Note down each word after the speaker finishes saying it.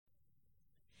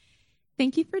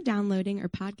Thank you for downloading or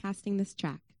podcasting this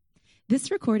track.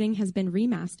 This recording has been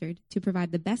remastered to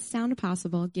provide the best sound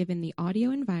possible given the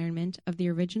audio environment of the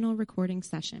original recording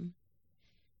session.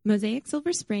 Mosaic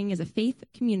Silver Spring is a faith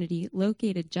community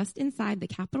located just inside the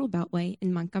Capitol Beltway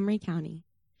in Montgomery County.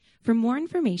 For more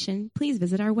information, please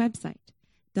visit our website,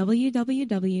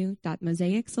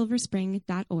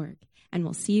 www.mosaicsilverspring.org, and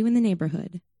we'll see you in the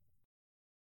neighborhood.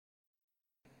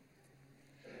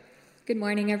 Good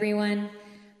morning, everyone.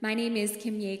 My name is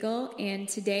Kim Yeagle, and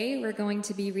today we're going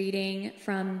to be reading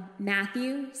from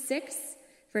Matthew 6,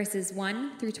 verses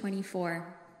 1 through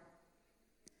 24.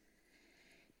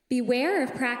 Beware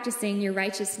of practicing your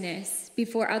righteousness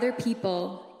before other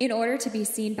people in order to be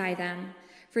seen by them,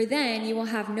 for then you will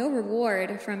have no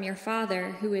reward from your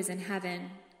Father who is in heaven.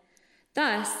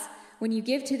 Thus, when you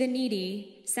give to the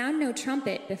needy, sound no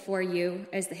trumpet before you,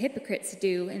 as the hypocrites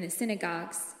do in the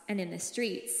synagogues and in the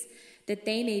streets, that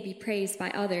they may be praised by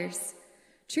others.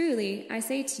 Truly, I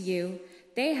say to you,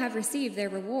 they have received their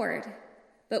reward.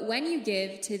 But when you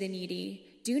give to the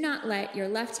needy, do not let your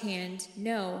left hand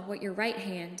know what your right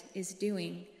hand is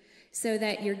doing, so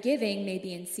that your giving may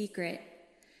be in secret.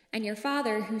 And your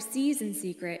Father who sees in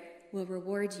secret will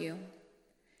reward you.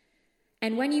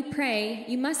 And when you pray,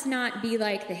 you must not be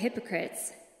like the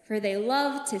hypocrites, for they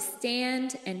love to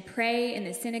stand and pray in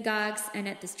the synagogues and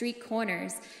at the street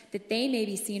corners, that they may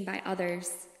be seen by others.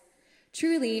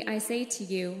 Truly, I say to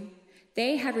you,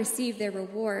 they have received their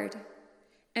reward.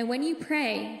 And when you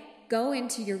pray, go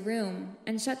into your room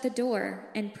and shut the door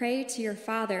and pray to your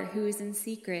Father who is in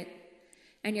secret.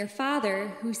 And your Father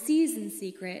who sees in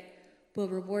secret will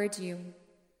reward you.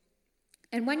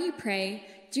 And when you pray,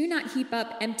 do not heap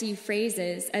up empty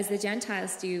phrases as the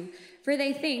Gentiles do, for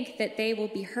they think that they will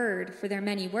be heard for their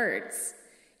many words.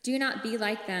 Do not be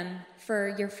like them,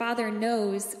 for your Father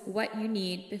knows what you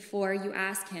need before you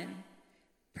ask him.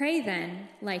 Pray then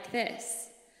like this: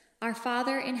 Our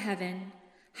Father in heaven,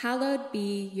 hallowed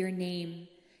be your name.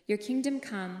 Your kingdom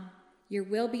come, your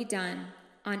will be done,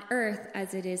 on earth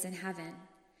as it is in heaven.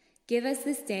 Give us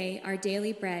this day our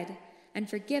daily bread, and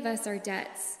forgive us our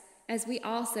debts, as we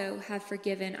also have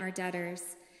forgiven our debtors.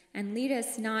 And lead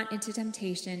us not into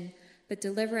temptation, but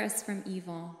deliver us from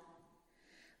evil.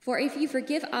 For if you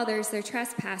forgive others their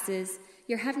trespasses,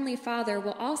 your heavenly Father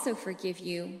will also forgive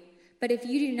you. But if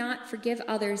you do not forgive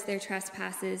others their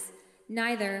trespasses,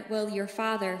 neither will your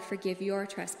Father forgive your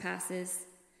trespasses.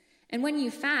 And when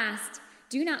you fast,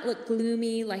 do not look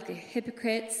gloomy like the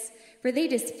hypocrites, for they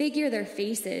disfigure their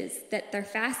faces, that their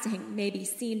fasting may be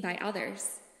seen by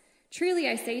others. Truly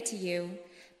I say to you,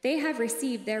 they have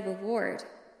received their reward.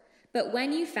 But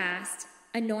when you fast,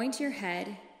 anoint your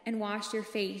head and wash your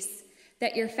face,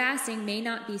 that your fasting may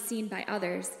not be seen by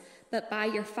others, but by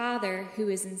your Father who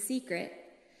is in secret.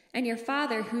 And your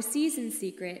Father who sees in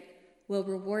secret will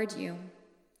reward you.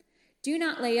 Do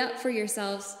not lay up for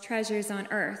yourselves treasures on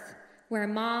earth, where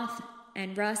moth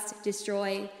and rust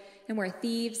destroy, and where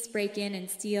thieves break in and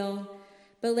steal.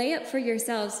 But lay up for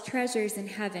yourselves treasures in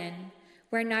heaven,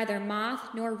 where neither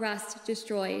moth nor rust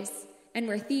destroys, and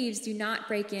where thieves do not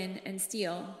break in and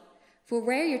steal. For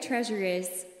where your treasure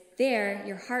is, there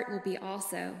your heart will be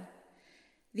also.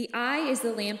 The eye is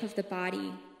the lamp of the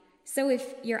body. So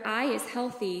if your eye is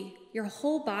healthy, your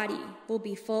whole body will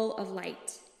be full of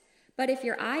light. But if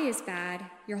your eye is bad,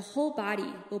 your whole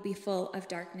body will be full of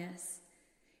darkness.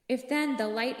 If then the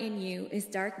light in you is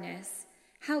darkness,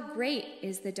 how great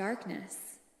is the darkness?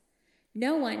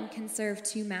 No one can serve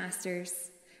two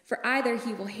masters, for either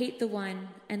he will hate the one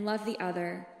and love the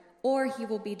other, or he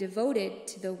will be devoted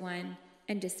to the one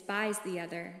and despise the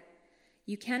other.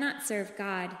 You cannot serve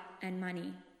God and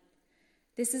money.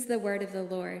 This is the word of the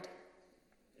Lord.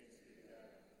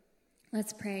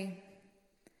 Let's pray.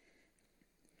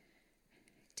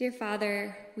 Dear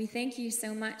Father, we thank you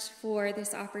so much for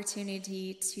this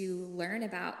opportunity to learn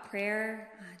about prayer,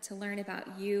 to learn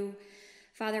about you.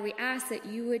 Father, we ask that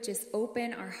you would just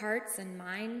open our hearts and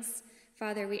minds.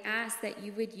 Father, we ask that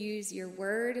you would use your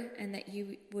word and that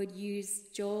you would use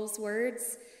Joel's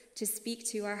words to speak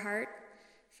to our heart.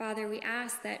 Father, we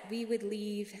ask that we would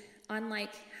leave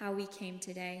unlike how we came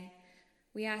today.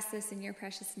 We ask this in your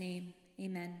precious name.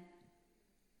 Amen.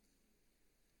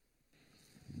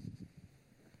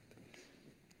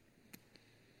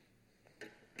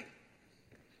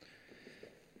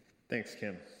 Thanks,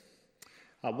 Kim.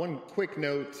 One quick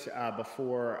note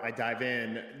before I dive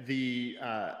in. The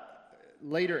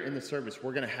later in the service,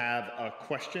 we're going to have a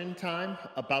question time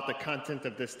about the content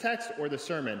of this text or the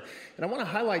sermon. And I want to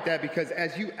highlight that because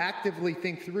as you actively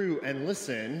think through and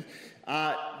listen,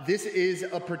 this is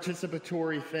a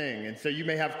participatory thing. And so you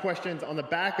may have questions. On the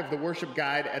back of the worship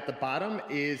guide at the bottom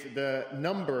is the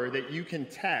number that you can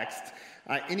text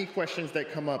any questions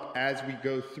that come up as we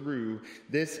go through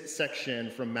this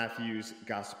section from Matthew's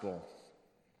Gospel.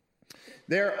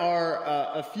 There are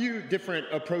a few different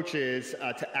approaches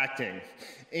to acting.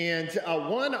 And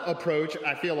one approach,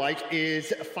 I feel like,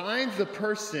 is find the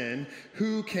person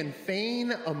who can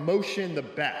feign emotion the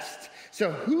best.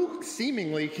 So who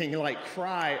seemingly can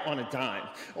cry on a dime?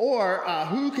 Or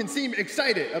who can seem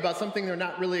excited about something they're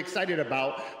not really excited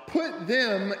about? Put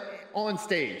them on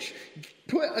stage.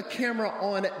 Put a camera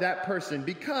on that person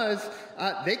because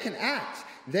they can act.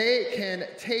 They can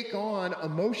take on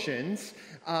emotions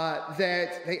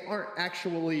that they aren't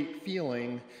actually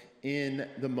feeling in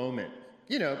the moment.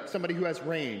 You know, somebody who has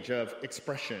range of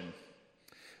expression.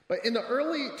 But in the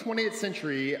early 20th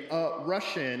century, a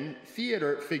Russian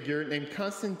theater figure named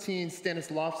Konstantin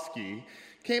Stanislavski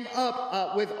came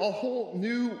up with a whole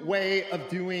new way of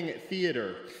doing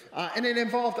theater. And it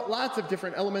involved lots of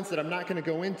different elements that I'm not going to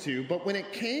go into, but when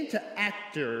it came to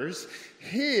actors,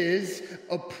 his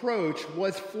approach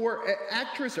was for an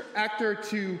actress or actor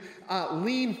to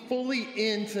lean fully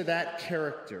into that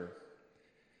character.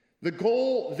 The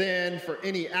goal then for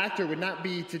any actor would not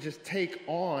be to just take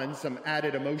on some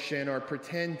added emotion or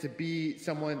pretend to be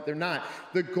someone they're not.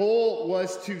 The goal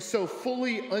was to so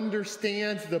fully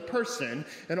understand the person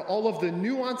and all of the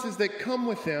nuances that come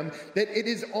with them that it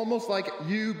is almost like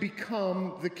you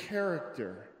become the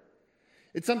character.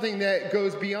 It's something that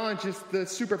goes beyond just the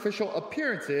superficial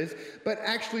appearances, but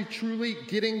actually truly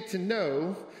getting to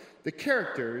know the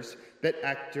characters that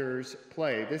actors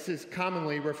play. This is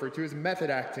commonly referred to as method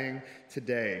acting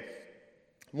today.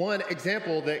 One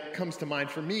example that comes to mind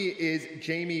for me is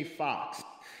Jamie Foxx.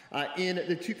 In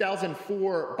the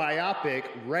 2004 biopic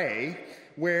Ray,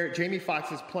 where Jamie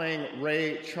Foxx is playing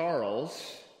Ray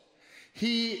Charles,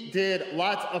 he did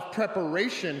lots of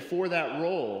preparation for that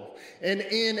role. And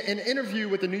in an interview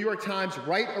with the New York Times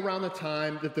right around the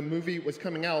time that the movie was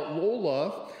coming out,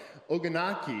 Lola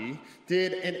Ogunaki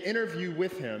did an interview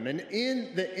with him. And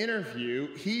in the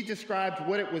interview, he described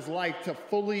what it was like to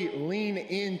fully lean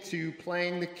into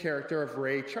playing the character of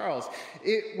Ray Charles.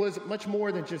 It was much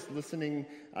more than just listening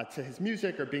to his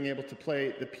music or being able to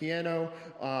play the piano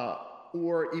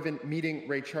or even meeting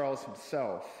Ray Charles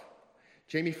himself.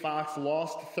 Jamie Foxx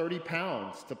lost 30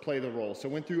 pounds to play the role, so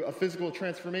went through a physical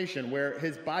transformation where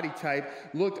his body type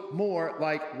looked more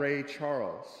like Ray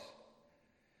Charles.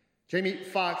 Jamie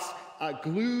Foxx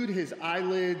glued his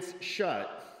eyelids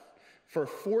shut for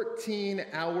 14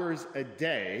 hours a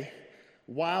day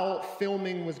while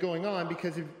filming was going on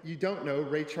because if you don't know,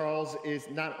 Ray Charles is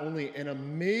not only an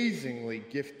amazingly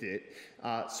gifted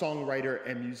songwriter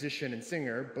and musician and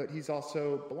singer, but he's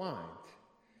also blind.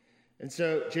 And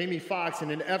so Jamie Foxx,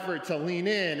 in an effort to lean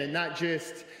in and not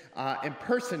just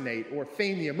impersonate or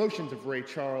feign the emotions of Ray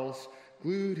Charles,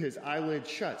 glued his eyelids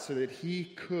shut so that he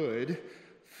could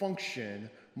function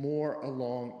more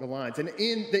along the lines. And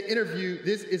in the interview,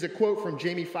 this is a quote from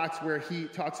Jamie Foxx where he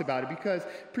talks about it because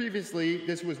previously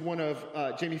this was one of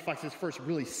Jamie Foxx's first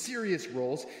really serious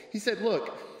roles. He said,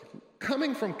 look,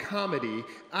 coming from comedy,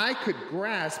 I could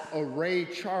grasp a Ray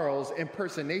Charles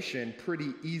impersonation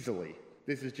pretty easily.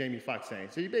 This is Jamie Foxx saying.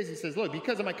 So he basically says, look,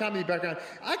 because of my comedy background,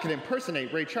 I can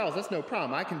impersonate Ray Charles. That's no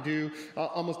problem. I can do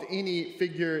almost any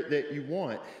figure that you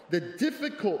want. The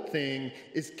difficult thing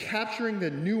is capturing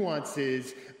the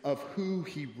nuances of who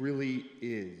he really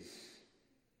is.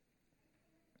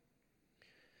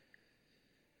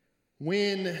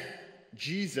 When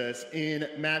Jesus in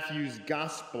Matthew's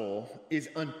Gospel is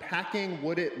unpacking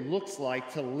what it looks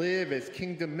like to live as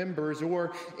kingdom members,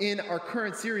 or in our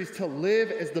current series, to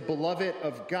live as the beloved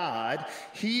of God,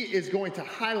 he is going to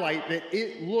highlight that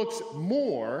it looks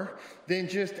more than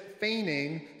just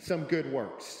feigning some good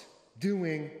works,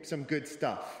 doing some good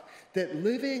stuff. That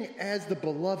living as the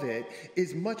beloved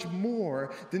is much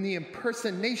more than the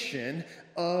impersonation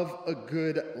of a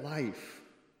good life.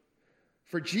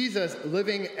 For Jesus,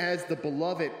 living as the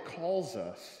beloved calls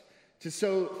us to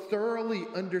so thoroughly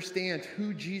understand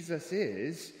who Jesus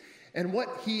is and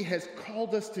what he has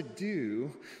called us to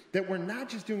do, that we're not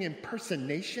just doing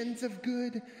impersonations of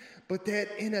good, but that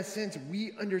in a sense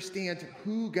we understand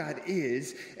who God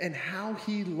is and how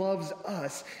he loves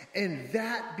us, and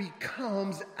that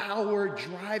becomes our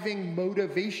driving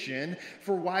motivation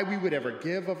for why we would ever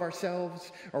give of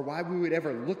ourselves, or why we would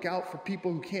ever look out for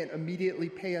people who can't immediately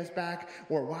pay us back,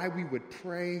 or why we would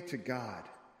pray to God.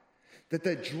 That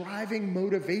the driving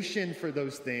motivation for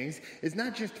those things is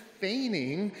not just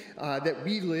feigning that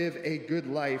we live a good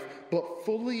life, but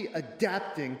fully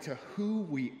adapting to who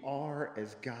we are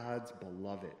as God's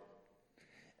beloved.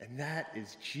 And that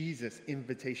is Jesus'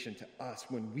 invitation to us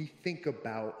when we think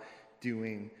about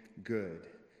doing good.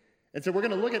 And so we're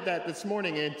going to look at that this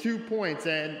morning in 2 points,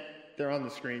 and they're on the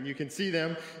screen. You can see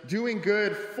them. Doing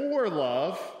good for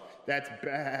love, that's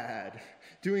bad.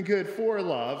 Doing good for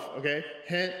love, okay?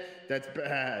 Hint, that's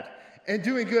bad. And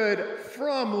doing good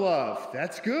from love,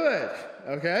 that's good,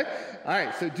 okay? All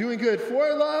right, so doing good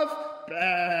for love,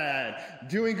 bad.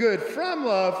 Doing good from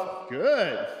love,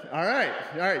 good. All right,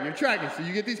 you're tracking. So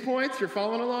you get these points, you're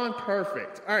following along,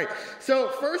 perfect. All right, so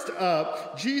first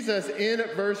up, Jesus in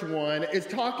verse 1 is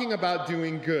talking about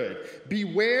doing good.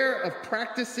 Beware of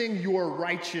practicing your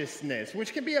righteousness,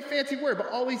 which can be a fancy word, but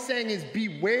all he's saying is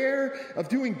beware of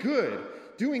doing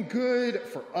good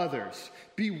for others.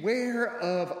 Beware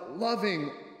of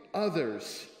loving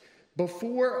others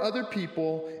before other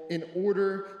people in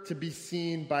order to be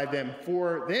seen by them,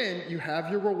 for then you have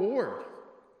your reward.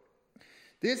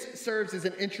 This serves as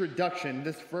an introduction.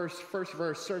 This first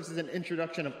verse serves as an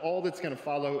introduction of all that's going to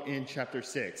follow in chapter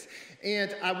 6.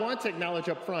 And I want to acknowledge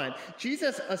up front,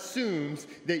 Jesus assumes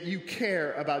that you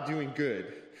care about doing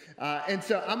good. And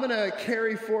so I'm going to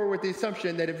carry forward the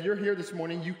assumption that if you're here this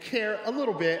morning, you care a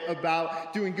little bit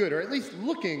about doing good, or at least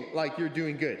looking like you're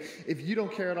doing good. If you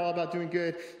don't care at all about doing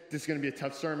good, this is going to be a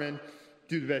tough sermon.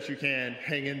 Do the best you can.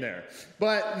 Hang in there.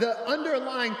 But the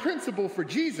underlying principle for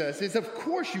Jesus is, of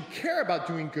course, you care about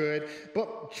doing good,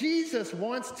 but Jesus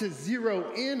wants to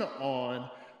zero in on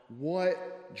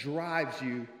what drives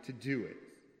you to do it.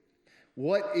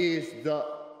 What is the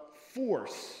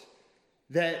force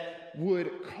that would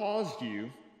cause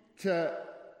you to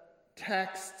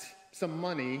text some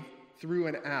money through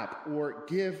an app, or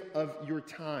give of your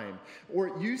time,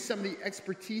 or use some of the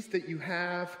expertise that you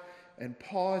have and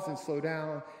pause and slow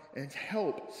down and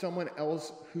help someone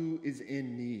else who is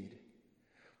in need?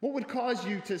 What would cause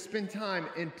you to spend time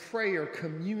in prayer,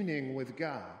 communing with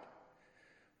God?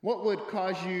 What would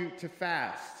cause you to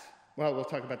fast? Well, we'll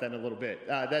talk about that in a little bit.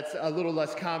 That's a little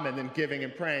less common than giving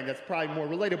and praying. That's probably more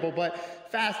relatable. But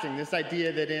fasting, this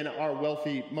idea that in our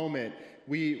wealthy moment,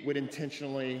 we would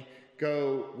intentionally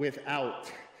go without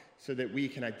so that we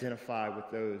can identify with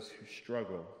those who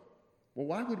struggle. Well,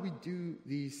 why would we do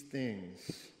these things?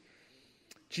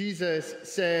 Jesus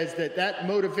says that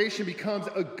motivation becomes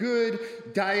a good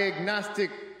diagnostic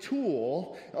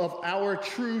tool of our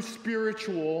true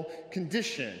spiritual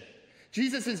condition.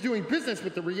 Jesus is doing business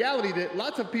with the reality that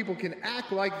lots of people can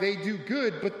act like they do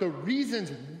good, but the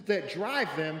reasons that drive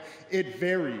them, it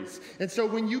varies. And so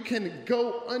when you can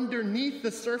go underneath the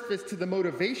surface to the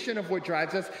motivation of what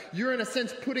drives us, you're in a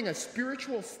sense putting a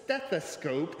spiritual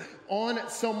stethoscope on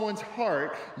someone's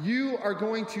heart. You are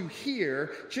going to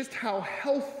hear just how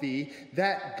healthy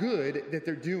that good that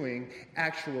they're doing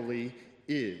actually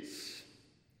is.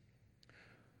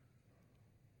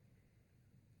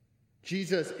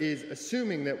 Jesus is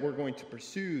assuming that we're going to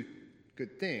pursue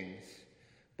good things,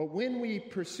 but when we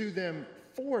pursue them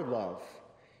for love,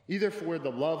 either for the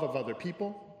love of other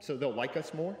people, so they'll like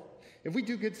us more, if we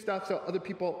do good stuff so other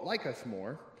people like us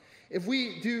more, if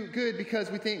we do good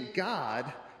because we think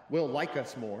God will like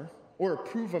us more or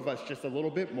approve of us just a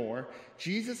little bit more,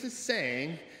 Jesus is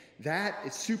saying that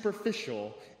is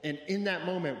superficial, and in that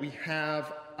moment we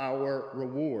have our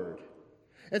reward.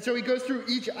 And so he goes through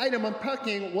each item,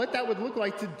 unpacking what that would look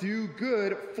like to do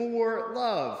good for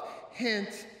love.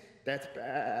 Hint, that's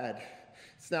bad.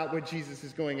 It's not what Jesus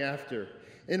is going after.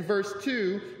 In verse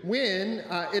 2, when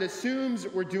it assumes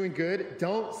we're doing good,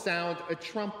 don't sound a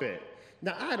trumpet.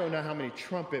 Now, I don't know how many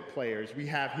trumpet players we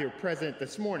have here present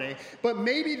this morning, but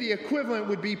maybe the equivalent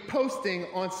would be posting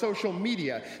on social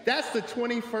media. That's the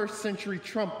 21st century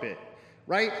trumpet.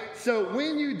 Right? So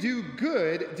when you do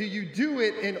good, do you do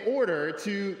it in order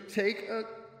to take a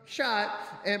shot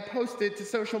and post it to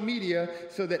social media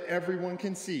so that everyone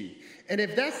can see? And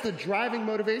if that's the driving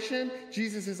motivation,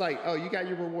 Jesus is like, oh, you got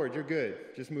your reward. You're good.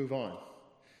 Just move on.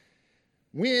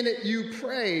 When you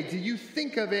pray, do you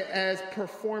think of it as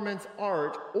performance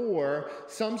art or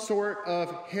some sort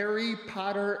of Harry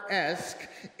Potter-esque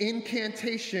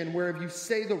incantation where if you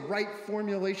say the right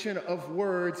formulation of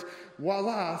words,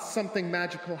 voila, something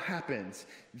magical happens?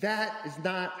 That is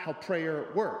not how prayer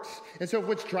works. And so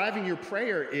what's driving your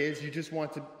prayer is you just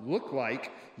want to look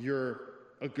like you're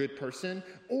a good person,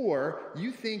 or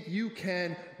you think you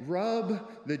can rub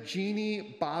the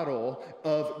genie bottle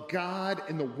of God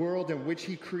and the world in which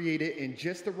he created in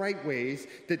just the right ways,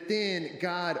 that then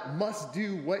God must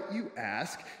do what you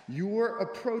ask. Your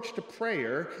approach to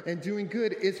prayer and doing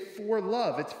good is for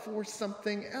love. It's for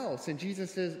something else. And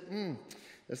Jesus says,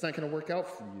 that's not going to work out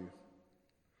for you.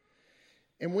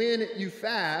 And when you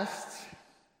fast,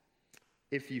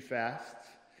 if you fast,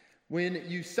 when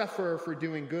you suffer for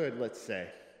doing good, let's say,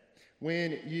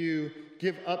 when you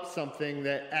give up something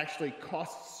that actually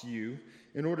costs you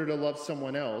in order to love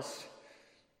someone else,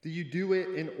 do you do it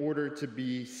in order to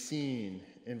be seen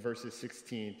in verses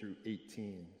 16 through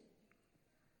 18?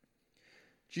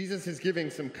 Jesus is giving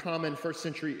some common first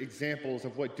century examples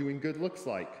of what doing good looks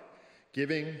like: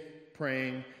 giving,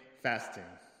 praying, fasting.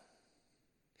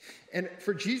 And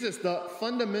for Jesus, the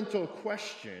fundamental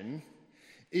question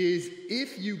is,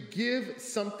 if you give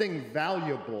something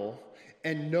valuable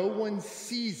and no one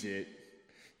sees it,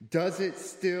 does it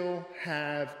still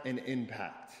have an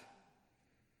impact?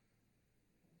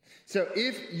 So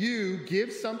if you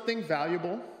give something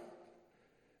valuable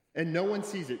and no one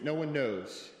sees it, no one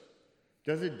knows,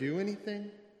 does it do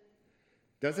anything?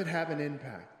 Does it have an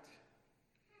impact?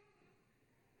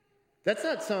 That's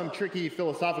not some tricky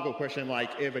philosophical question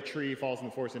like if a tree falls in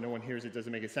the forest and no one hears it, does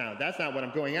it make a sound? That's not what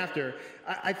I'm going after.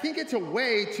 I think it's a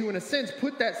way to, in a sense,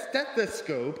 put that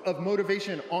stethoscope of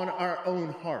motivation on our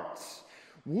own hearts.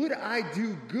 Would I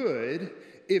do good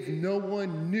if no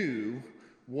one knew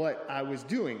what I was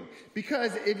doing?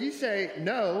 Because if you say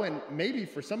no, and maybe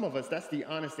for some of us that's the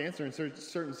honest answer in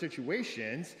certain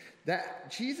situations,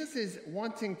 that Jesus is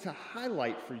wanting to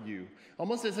highlight for you,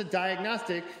 almost as a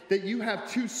diagnostic, that you have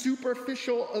too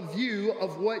superficial a view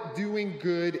of what doing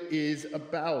good is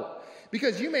about.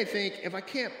 Because you may think, if I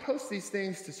can't post these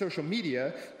things to social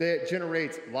media that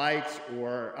generates likes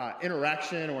or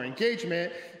interaction or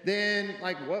engagement, then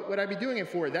what would I be doing it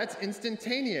for? That's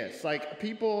instantaneous.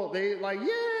 People, they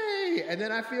yay, and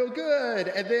then I feel good,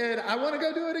 and then I want to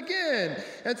go do it again.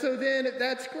 And so then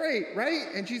that's great, right?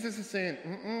 And Jesus is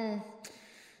saying,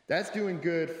 that's doing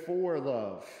good for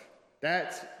love.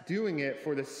 That's doing it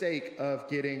for the sake of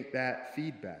getting that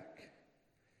feedback.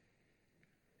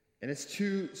 And it's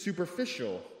too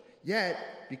superficial.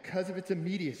 Yet, because of its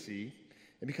immediacy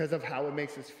and because of how it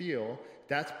makes us feel,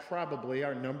 that's probably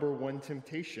our number one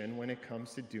temptation when it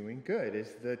comes to doing good,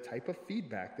 is the type of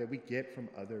feedback that we get from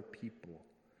other people.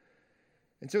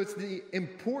 And so it's the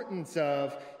importance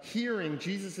of hearing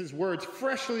Jesus' words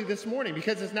freshly this morning,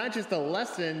 because it's not just a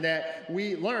lesson that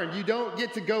we learn. You don't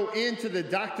get to go into the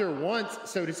doctor once,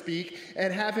 so to speak,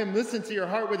 and have him listen to your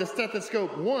heart with a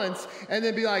stethoscope once and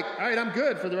then be like, all right, I'm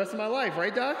good for the rest of my life,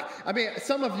 right, doc? I mean,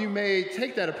 some of you may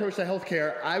take that approach to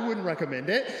healthcare. I wouldn't recommend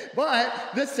it, but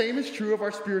the same is true of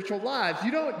our spiritual lives. You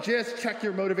don't just check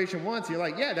your motivation once. You're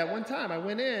like, yeah, that one time I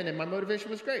went in and my motivation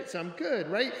was great, so I'm good,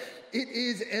 right? It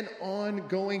is an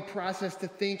ongoing process to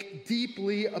think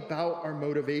deeply about our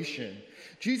motivation.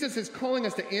 Jesus is calling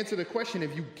us to answer the question,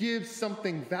 if you give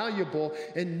something valuable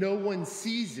and no one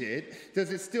sees it,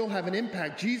 does it still have an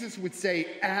impact? Jesus would say,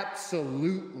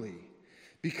 absolutely,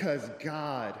 because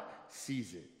God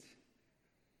sees it.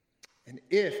 And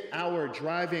if our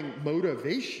driving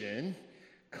motivation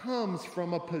comes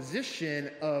from a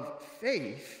position of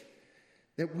faith,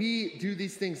 that we do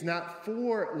these things not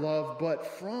for love, but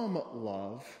from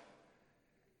love,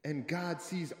 and God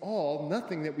sees all,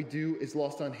 nothing that we do is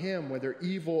lost on him, whether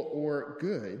evil or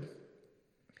good,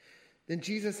 then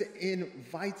Jesus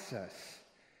invites us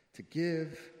to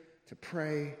give, to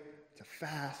pray, to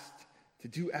fast, to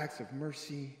do acts of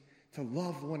mercy, to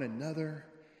love one another,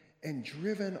 and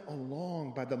driven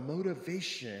along by the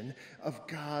motivation of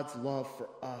God's love for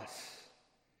us.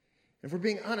 And if we're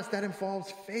being honest, that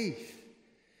involves faith.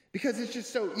 Because it's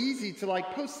just so easy to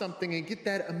post something and get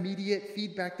that immediate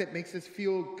feedback that makes us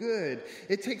feel good.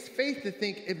 It takes faith to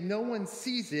think if no one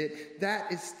sees it, that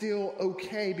is still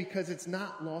okay because it's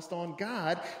not lost on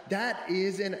God. That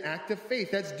is an act of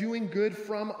faith. That's doing good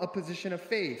from a position of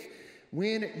faith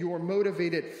when you're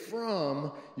motivated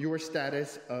from your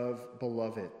status of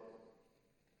beloved.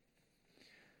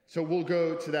 So we'll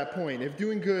go to that point. If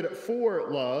doing good for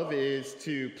love is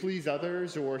to please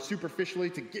others or superficially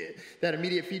to get that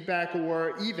immediate feedback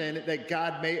or even that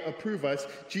God may approve us,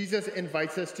 Jesus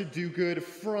invites us to do good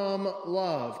from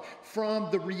love,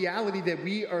 from the reality that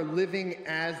we are living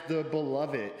as the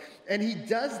beloved. And he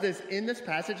does this in this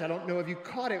passage, I don't know if you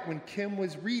caught it when Kim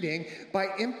was reading, by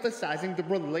emphasizing the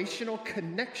relational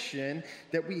connection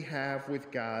that we have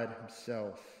with God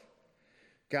himself.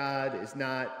 God is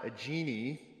not a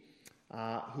genie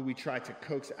who we try to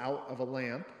coax out of a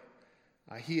lamp.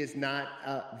 He is not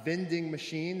a vending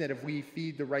machine that if we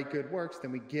feed the right good works,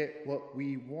 then we get what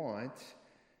we want.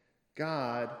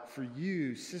 God, for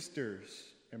you, sisters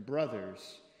and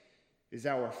brothers, is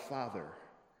our Father.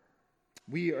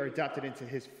 We are adopted into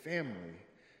his family.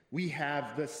 We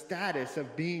have the status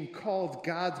of being called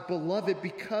God's beloved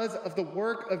because of the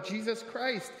work of Jesus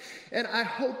Christ. And I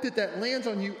hope that that lands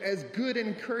on you as good and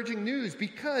encouraging news,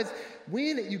 because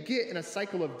when you get in a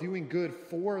cycle of doing good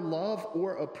for love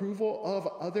or approval of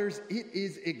others, it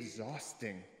is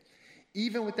exhausting.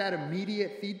 Even with that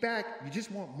immediate feedback, you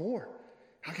just want more.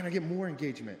 How can I get more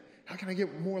engagement? How can I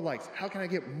get more likes? How can I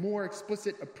get more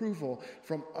explicit approval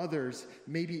from others,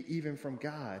 maybe even from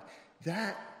God?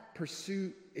 That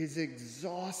pursuit is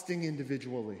exhausting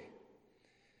individually.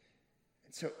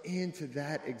 And so into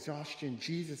that exhaustion,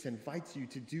 Jesus invites you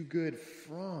to do good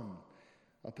from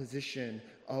a position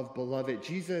of beloved.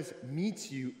 Jesus meets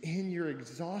you in your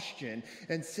exhaustion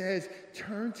and says,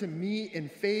 turn to me in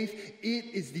faith.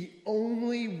 It is the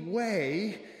only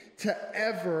way to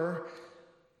ever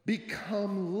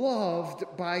become loved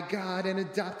by God and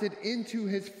adopted into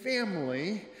his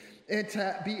family, and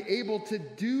to be able to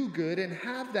do good and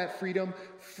have that freedom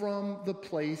from the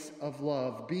place of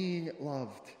love, being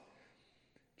loved.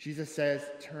 Jesus says,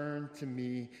 turn to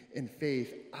me in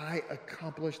faith. I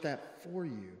accomplished that for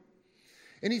you.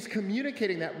 And he's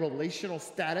communicating that relational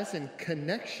status and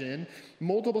connection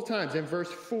multiple times in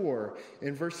verse 4,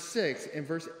 in verse 6, in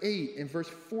verse 8, in verse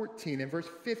 14, in verse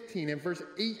 15, in verse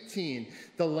 18.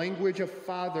 The language of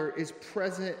Father is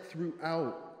present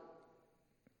throughout.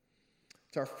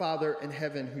 It's our Father in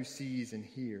heaven who sees and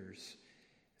hears.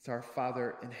 It's our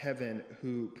Father in heaven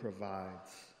who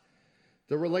provides.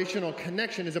 The relational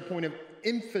connection is a point of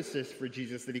emphasis for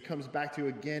Jesus that he comes back to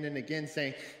again and again,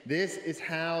 saying, this is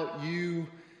how you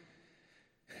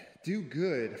do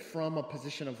good from a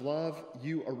position of love.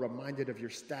 You are reminded of your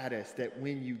status, that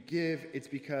when you give, it's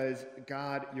because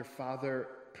God, your Father,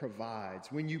 provides.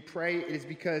 When you pray, it is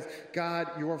because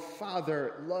God, your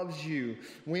Father, loves you.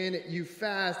 When you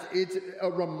fast, it's a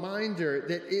reminder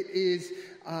that it is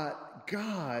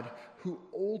God who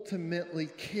ultimately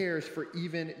cares for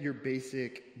even your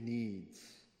basic needs.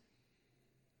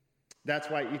 That's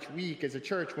why each week as a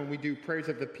church, when we do prayers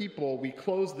of the people, we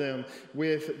close them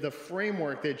with the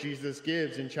framework that Jesus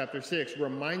gives in chapter 6,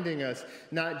 reminding us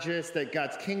not just that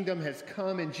God's kingdom has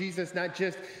come in Jesus, not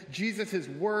just Jesus'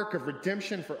 work of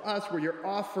redemption for us, where you're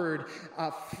offered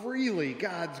freely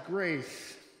God's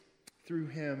grace through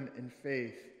him in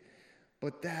faith,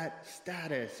 but that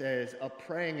status as a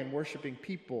praying and worshiping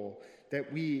people,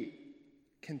 that we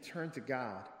can turn to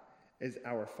God as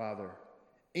our Father,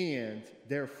 and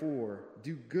therefore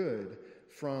do good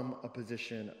from a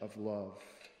position of love.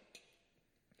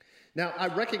 Now, I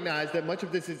recognize that much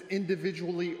of this is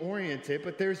individually oriented,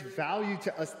 but there's value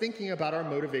to us thinking about our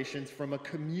motivations from a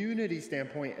community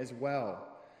standpoint as well.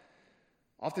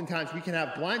 Oftentimes, we can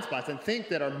have blind spots and think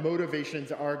that our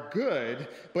motivations are good,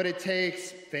 but it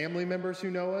takes family members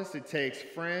who know us, it takes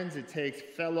friends, it takes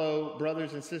fellow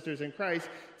brothers and sisters in Christ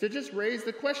to just raise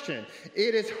the question.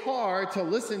 It is hard to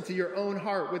listen to your own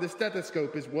heart with a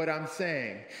stethoscope, is what I'm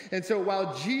saying. And so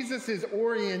while Jesus'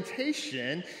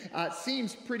 orientation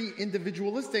seems pretty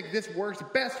individualistic, this works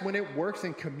best when it works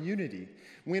in community,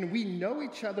 when we know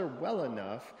each other well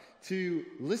enough to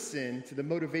listen to the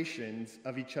motivations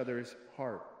of each other's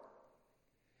heart.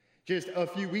 Just a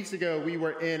few weeks ago, we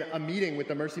were in a meeting with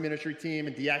the Mercy Ministry team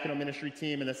and Diaconal Ministry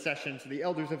team and the sessions, the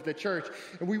elders of the church,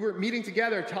 and we were meeting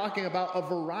together talking about a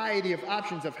variety of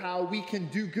options of how we can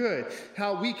do good,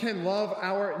 how we can love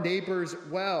our neighbors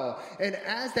well. And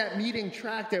as that meeting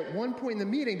tracked, at one point in the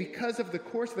meeting, because of the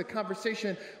course of the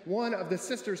conversation, one of the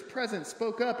sisters present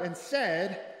spoke up and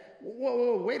said,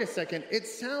 whoa, wait a second. It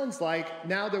sounds like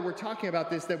now that we're talking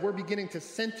about this, that we're beginning to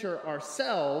center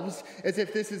ourselves as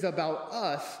if this is about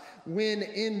us, when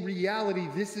in reality,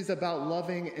 this is about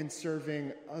loving and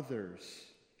serving others.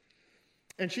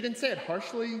 And she didn't say it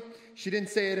harshly. She didn't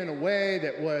say it in a way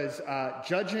that was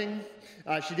judging.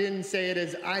 She didn't say it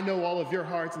as, I know all of your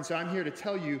hearts, and so I'm here to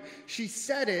tell you. She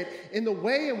said it in the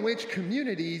way in which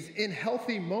communities in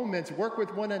healthy moments work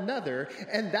with one another,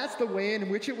 and that's the way in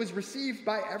which it was received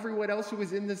by everyone else who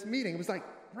was in this meeting. It was like,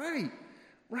 right.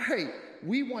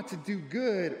 We want to do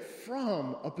good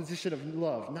from a position of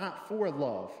love, not for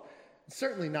love.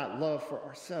 Certainly not love for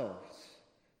ourselves,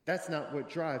 That's not what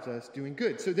drives us doing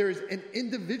good. So there's an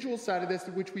individual side of this,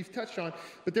 which we've touched on,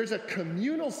 but there's a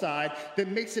communal side that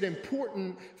makes it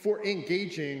important for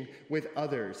engaging with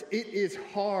others. It is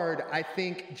hard, I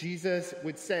think Jesus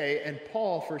would say, and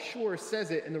Paul for sure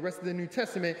says it in the rest of the New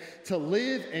Testament, to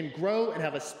live and grow and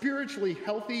have a spiritually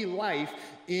healthy life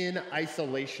in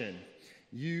isolation.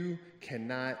 You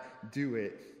cannot do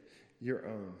it your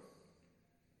own.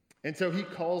 And so he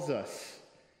calls us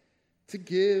to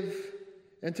give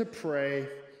and to pray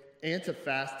and to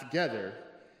fast together,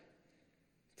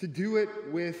 to do it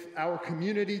with our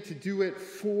community, to do it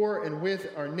for and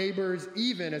with our neighbors,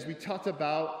 even as we talked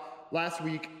about last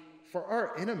week, for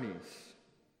our enemies.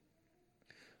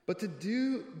 But to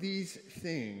do these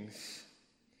things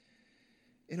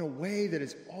in a way that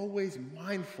is always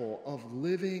mindful of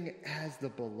living as the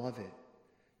beloved,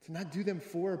 to not do them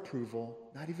for approval,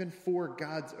 not even for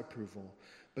God's approval,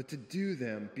 but to do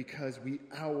them because we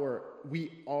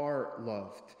are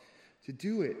loved. To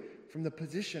do it from the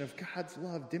position of God's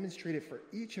love demonstrated for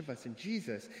each of us in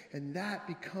Jesus, and that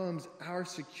becomes our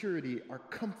security, our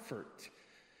comfort.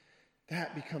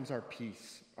 That becomes our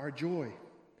peace, our joy.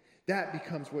 That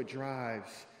becomes what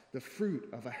drives the fruit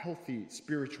of a healthy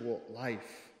spiritual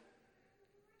life.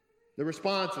 The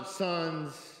response of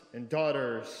sons and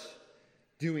daughters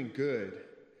doing good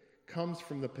comes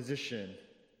from the position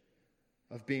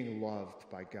of being loved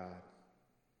by God.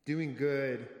 Doing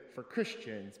good for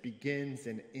Christians begins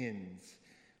and ends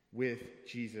with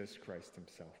Jesus Christ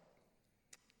himself.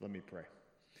 Let me pray.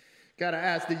 God, I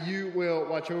ask that you will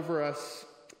watch over us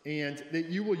and that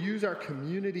you will use our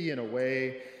community in a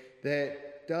way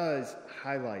that does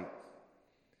highlight,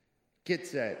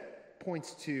 gets at,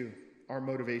 points to our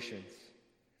motivations,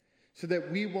 so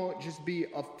that we won't just be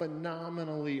a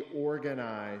phenomenally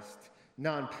organized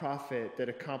nonprofit that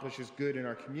accomplishes good in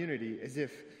our community as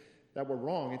if that were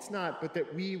wrong. It's not, but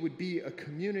that we would be a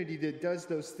community that does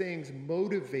those things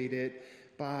motivated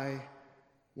by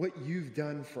what you've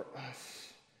done for us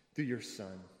through your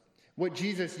Son. What,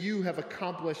 Jesus, you have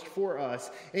accomplished for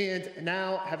us, and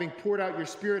now, having poured out your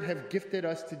Spirit, have gifted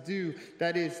us to do,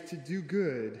 that is, to do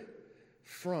good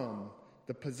from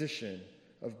the position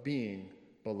of being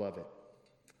beloved.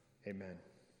 Amen.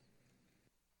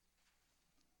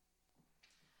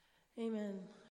 Amen.